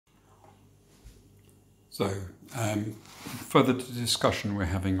So, further to the discussion we're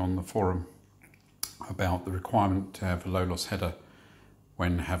having on the forum about the requirement to have a low loss header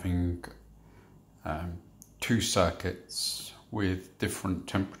when having two circuits with different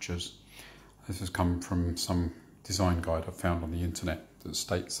temperatures. This has come from some design guide I found on the internet that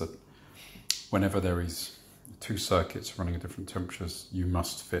states that whenever there is two circuits running at different temperatures, you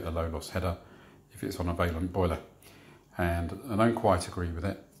must fit a low loss header if it's on a Vailant boiler. And I don't quite agree with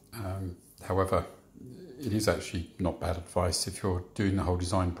it. However, it is actually not bad advice if you're doing the whole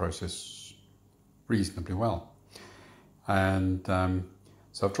design process reasonably well. And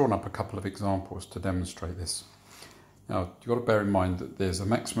so I've drawn up a couple of examples to demonstrate this. Now, you've got to bear in mind that there's a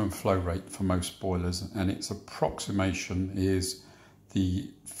maximum flow rate for most boilers, and its approximation is the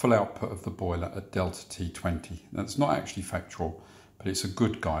full output of the boiler at delta T20. Now, it's not actually factual, but it's a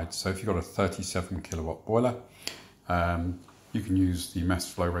good guide. So if you've got a 37 kilowatt boiler, you can use the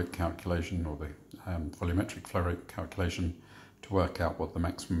mass flow rate calculation or the volumetric flow rate calculation to work out what the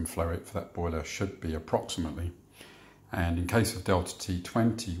maximum flow rate for that boiler should be approximately. And in case of delta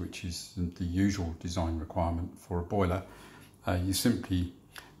T20, which is the usual design requirement for a boiler, you simply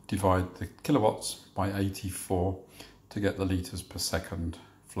divide the kilowatts by 84 to get the litres per second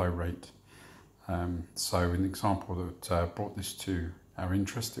flow rate. So in the example that brought this to our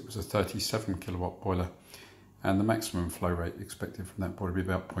interest, it was a 37 kilowatt boiler, and the maximum flow rate expected from that boiler would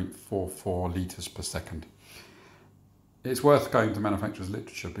be about 0.44 litres per second. It's worth going to manufacturer's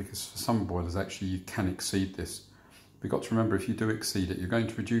literature because for some boilers actually you can exceed this. We've got to remember, if you do exceed it, you're going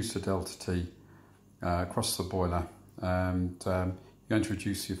to reduce the delta T across the boiler, and you're going to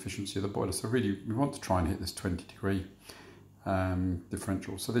reduce the efficiency of the boiler. So really we want to try and hit this 20-degree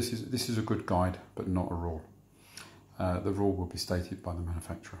differential. So this is a good guide, but not a rule. The rule will be stated by the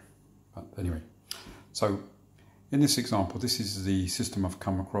manufacturer. But anyway, so in this example, this is the system I've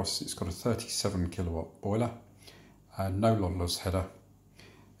come across. It's got a 37 kilowatt boiler, no low-loss header.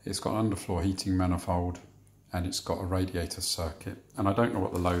 It's got an underfloor heating manifold, and it's got a radiator circuit. And I don't know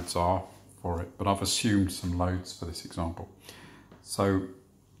what the loads are for it, but I've assumed some loads for this example. So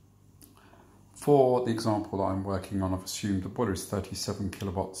for the example that I'm working on, I've assumed the boiler is 37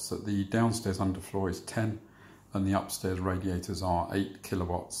 kilowatts, that the downstairs underfloor is 10, and the upstairs radiators are 8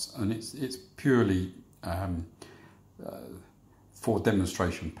 kilowatts. And it's purely for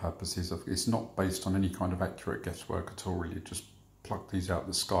demonstration purposes. It's not based on any kind of accurate guesswork at all, really. Just pluck these out of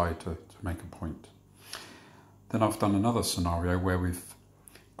the sky to make a point. Then I've done another scenario where we've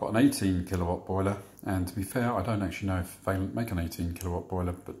got an 18 kilowatt boiler, and to be fair, I don't actually know if Vailant make an 18 kilowatt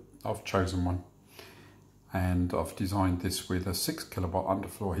boiler, but I've chosen one. And I've designed this with a 6 kilowatt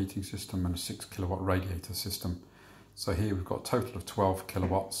underfloor heating system and a 6 kilowatt radiator system. So here we've got a total of 12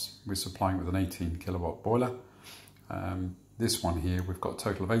 kilowatts. We're supplying with an 18 kilowatt boiler. This one here, we've got a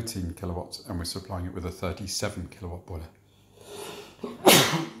total of 18 kilowatts, and we're supplying it with a 37 kilowatt boiler.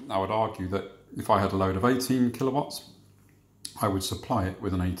 I would argue that if I had a load of 18 kilowatts, I would supply it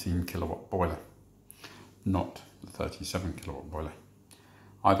with an 18 kilowatt boiler, not the 37 kilowatt boiler.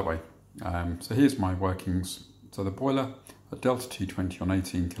 Either way, so here's my workings. So the boiler at delta T20 on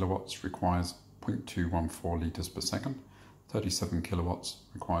 18 kilowatts requires 0.214 litres per second. 37 kilowatts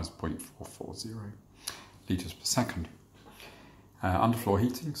requires 0.440 litres per second. Underfloor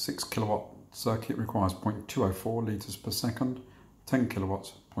heating, 6 kilowatt circuit requires 0.204 litres per second. 10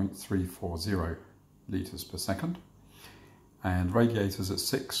 kilowatts, 0.340 litres per second. And radiators at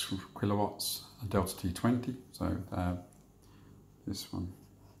 6 kilowatts, delta T20. So this one,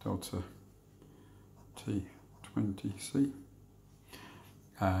 delta T20C,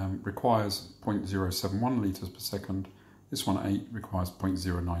 requires 0.071 litres per second. This one at 8 requires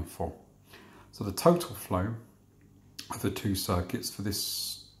 0.094. So the total flow of the two circuits for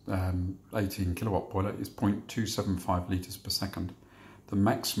this 18 kilowatt boiler is 0.275 litres per second. The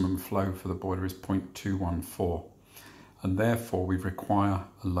maximum flow for the boiler is 0.214, and therefore we require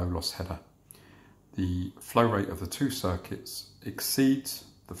a low loss header. The flow rate of the two circuits exceeds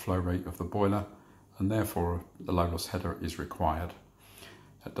the flow rate of the boiler, and therefore the low loss header is required.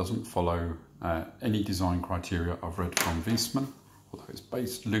 That doesn't follow any design criteria I've read from Viessmann, although it's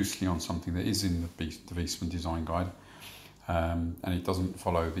based loosely on something that is in the Viessmann design guide, and it doesn't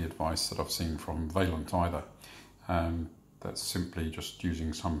follow the advice that I've seen from Vailant either. That's simply just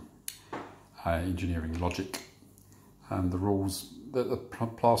using some engineering logic, and the rules that are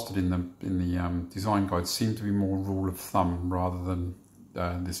plastered in the design guide seem to be more rule of thumb rather than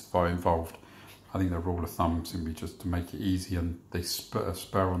this very involved. I think the rule of thumb simply just to make it easy, and they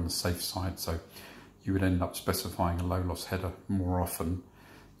spur on the safe side. So you would end up specifying a low loss header more often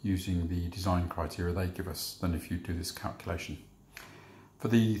using the design criteria they give us than if you do this calculation. For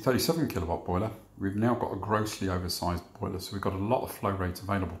the 37 kilowatt boiler, we've now got a grossly oversized boiler, so we've got a lot of flow rate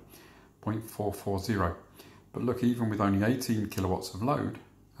available, 0.440. But look, even with only 18 kilowatts of load,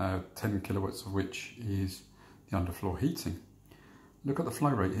 10 kilowatts of which is the underfloor heating, look at the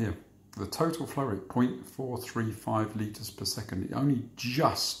flow rate here. The total flow rate, 0.435 litres per second. It only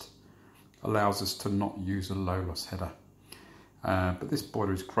just allows us to not use a low loss header. But this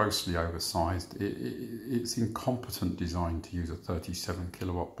boiler is grossly oversized. It's incompetent design to use a 37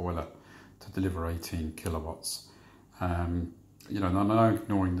 kilowatt boiler to deliver 18 kilowatts. You know, I'm not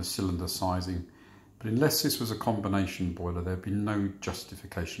ignoring the cylinder sizing, but unless this was a combination boiler, there'd be no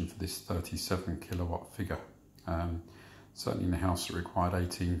justification for this 37 kilowatt figure. Certainly in a house that required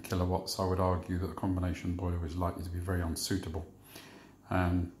 18 kilowatts, I would argue that a combination boiler is likely to be very unsuitable.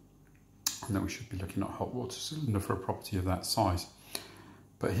 And that we should be looking at a hot water cylinder for a property of that size.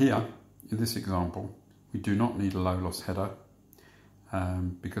 But here, in this example, we do not need a low loss header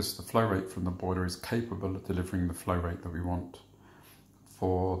because the flow rate from the boiler is capable of delivering the flow rate that we want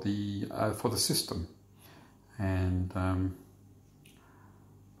for the system. And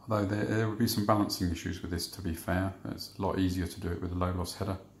although there would be some balancing issues with this, to be fair, it's a lot easier to do it with a low loss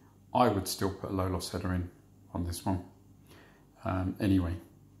header. I would still put a low loss header in on this one. Anyway.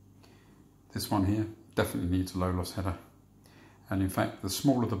 This one here definitely needs a low loss header, and in fact the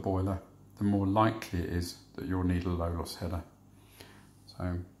smaller the boiler, the more likely it is that you'll need a low loss header. So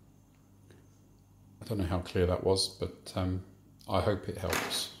I don't know how clear that was, but I hope it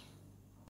helps.